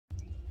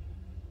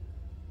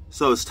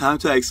So it's time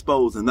to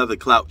expose another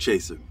clout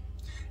chaser.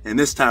 And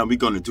this time we're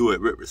going to do it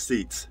with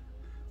receipts.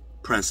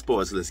 Prince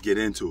Sports, let's get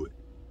into it.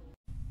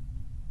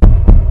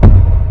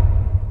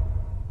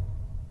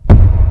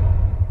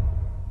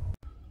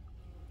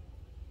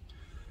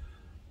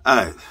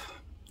 Alright,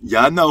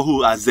 y'all know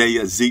who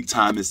Isiah Zeke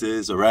Thomas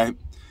is, alright?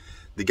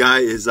 The guy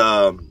is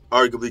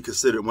arguably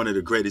considered one of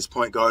the greatest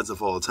point guards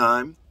of all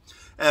time.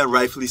 And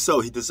rightfully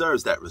so, he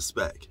deserves that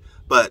respect.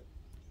 But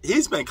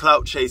he's been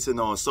clout chasing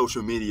on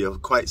social media for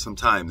quite some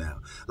time now,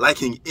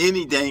 liking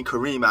any dang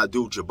Kareem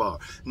Abdul-Jabbar.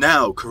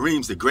 Now,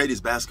 Kareem's the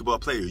greatest basketball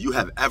player you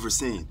have ever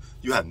seen.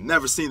 You have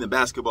never seen a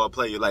basketball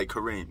player like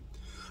Kareem.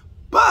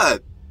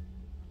 But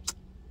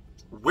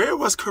where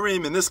was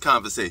Kareem in this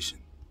conversation?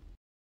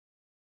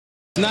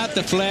 Not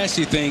the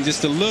flashy things,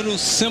 it's the little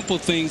simple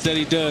things that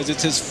he does.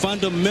 It's his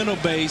fundamental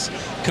base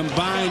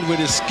combined with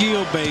his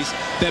skill base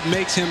that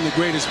makes him the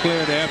greatest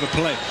player to ever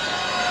play.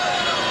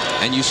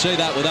 And you say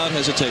that without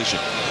hesitation.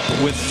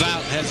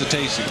 Without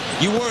hesitation.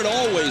 You weren't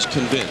always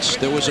convinced.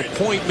 There was a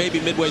point maybe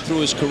midway through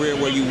his career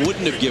where you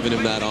wouldn't have given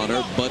him that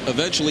honor, but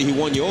eventually he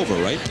won you over,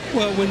 right?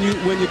 Well, when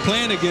you're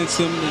playing against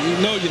him, you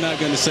know you're not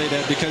going to say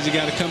that because you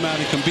got to come out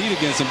and compete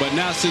against him. But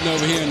now sitting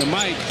over here in the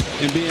mic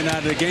and being out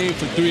of the game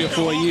for 3 or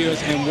 4 years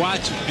and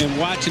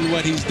watching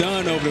what he's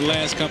done over the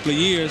last couple of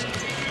years,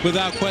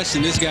 without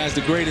question, this guy's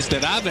the greatest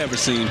that I've ever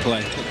seen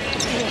play.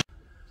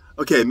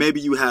 Okay,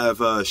 maybe you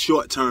have a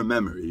short-term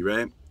memory,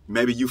 right?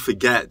 Maybe you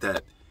forget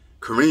that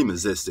Kareem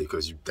existed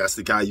because that's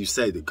the guy you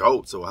say, the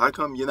GOAT. So how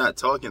come you're not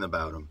talking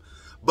about him?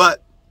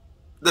 But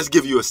let's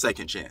give you a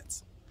second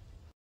chance.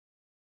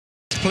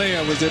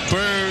 Player, was it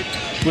Bird?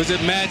 Was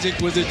it Magic?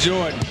 Was it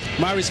Jordan?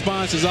 My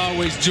response is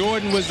always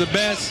Jordan was the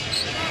best,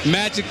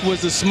 Magic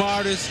was the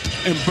smartest,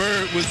 and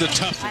Bird was the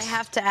toughest. I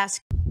have to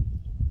ask.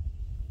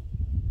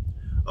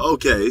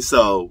 Okay,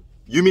 so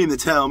you mean to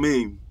tell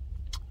me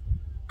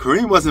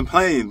Kareem wasn't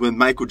playing when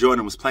Michael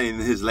Jordan was playing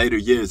in his later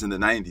years in the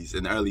 90s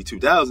and early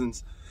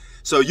 2000s.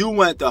 So you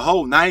went the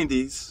whole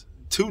 90s,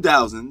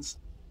 2000s,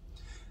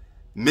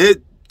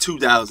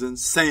 mid-2000s,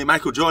 saying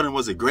Michael Jordan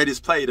was the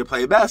greatest player to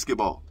play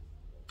basketball.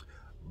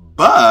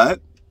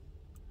 But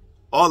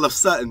all of a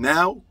sudden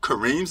now,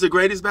 Kareem's the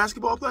greatest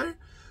basketball player?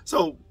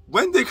 So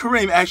when did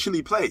Kareem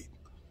actually play?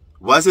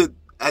 Was it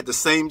at the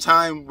same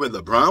time when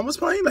LeBron was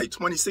playing, like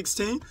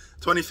 2016,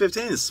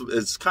 2015?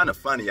 It's kind of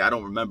funny. I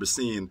don't remember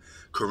seeing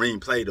Kareem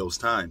play those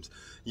times.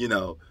 You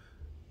know,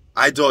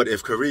 I thought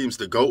if Kareem's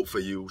the GOAT for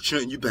you,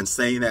 shouldn't you been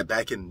saying that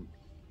back in,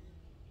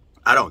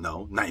 I don't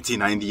know,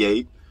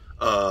 1998,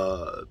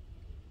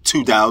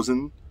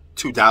 2000,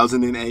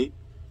 2008,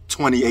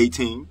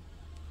 2018?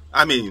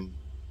 I mean,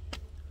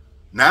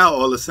 now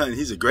all of a sudden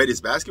he's the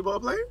greatest basketball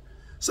player?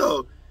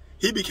 So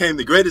he became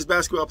the greatest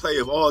basketball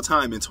player of all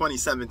time in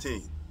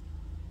 2017.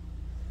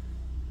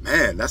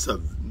 Man, that's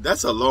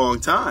a long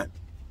time.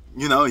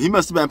 You know, he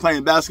must have been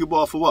playing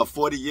basketball for what,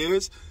 40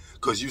 years?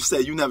 Because you say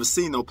you never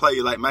seen no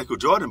player like Michael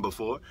Jordan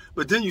before,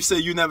 but then you say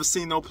you never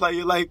seen no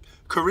player like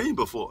Kareem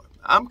before.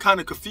 I'm kind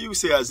of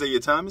confused here,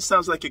 Isiah Thomas. It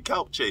sounds like you're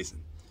clout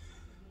chasing.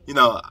 You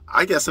know,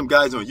 I got some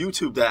guys on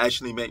YouTube that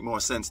actually make more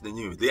sense than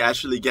you. They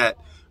actually get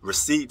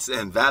receipts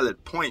and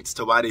valid points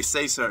to why they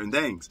say certain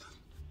things,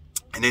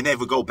 and they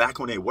never go back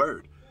on their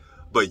word.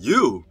 But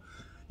you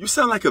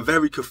sound like a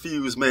very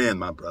confused man,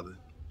 my brother.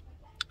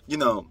 You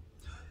know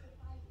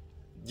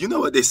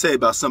what they say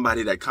about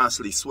somebody that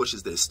constantly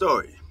switches their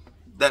story.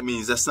 That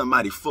means that's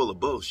somebody full of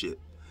bullshit.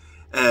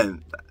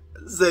 And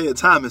Isiah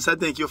Thomas, I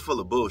think you're full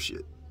of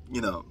bullshit.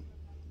 You know,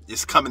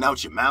 it's coming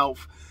out your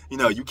mouth. You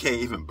know, you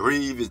can't even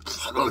breathe.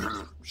 It's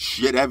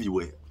shit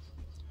everywhere.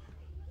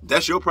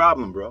 That's your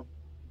problem, bro.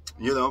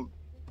 You know,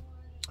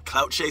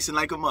 clout chasing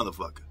like a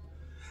motherfucker.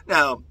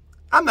 Now,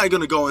 I'm not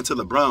going to go into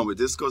LeBron with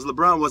this because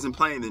LeBron wasn't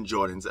playing in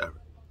Jordan's era.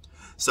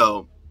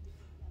 So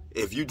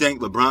if you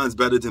think LeBron's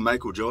better than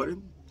Michael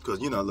Jordan,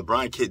 because, you know,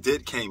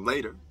 LeBron came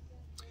later,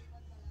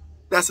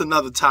 that's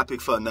another topic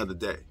for another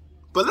day.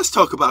 But let's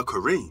talk about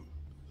Kareem,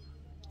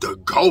 the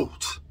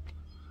GOAT.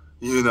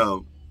 You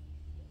know,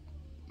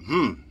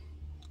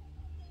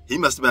 he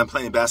must have been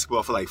playing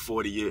basketball for like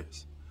 40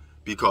 years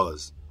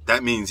because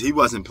that means he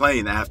wasn't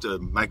playing after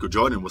Michael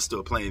Jordan was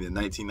still playing in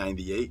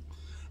 1998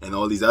 and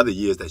all these other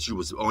years that you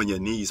was on your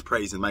knees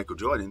praising Michael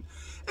Jordan.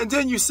 And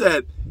then you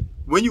said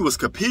when you was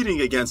competing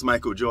against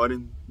Michael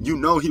Jordan, you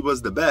know he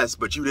was the best,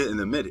 but you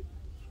didn't admit it.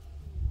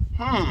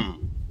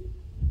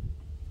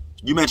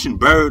 You mentioned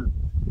Bird,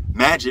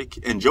 Magic,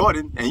 and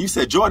Jordan, and you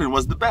said Jordan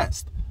was the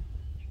best.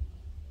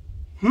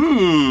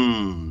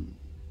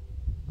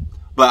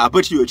 But I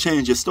bet you would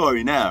change your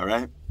story now,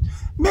 right?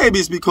 Maybe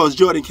it's because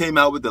Jordan came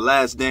out with The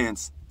Last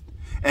Dance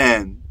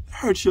and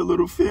hurt your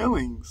little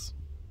feelings.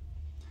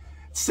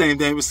 Same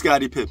thing with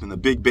Scottie Pippen, a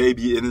big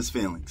baby in his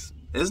feelings.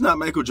 It's not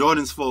Michael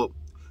Jordan's fault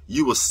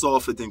you were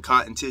softer than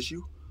cotton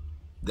tissue.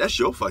 That's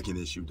your fucking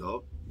issue,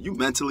 dog. You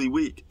mentally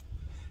weak.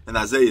 And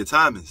Isiah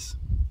Thomas,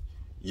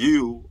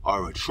 you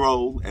are a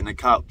troll and a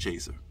clout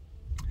chaser.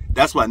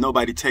 That's why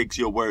nobody takes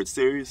your word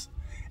serious.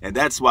 And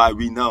that's why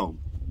we know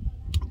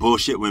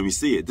bullshit when we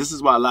see it. This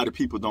is why a lot of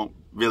people don't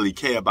really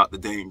care about the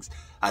things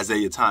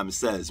Isiah Thomas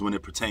says when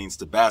it pertains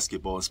to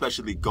basketball,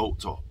 especially GOAT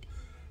talk,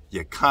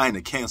 you kind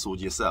of canceled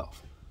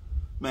yourself.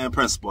 Man,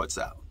 Prince Sports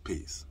out.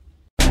 Peace.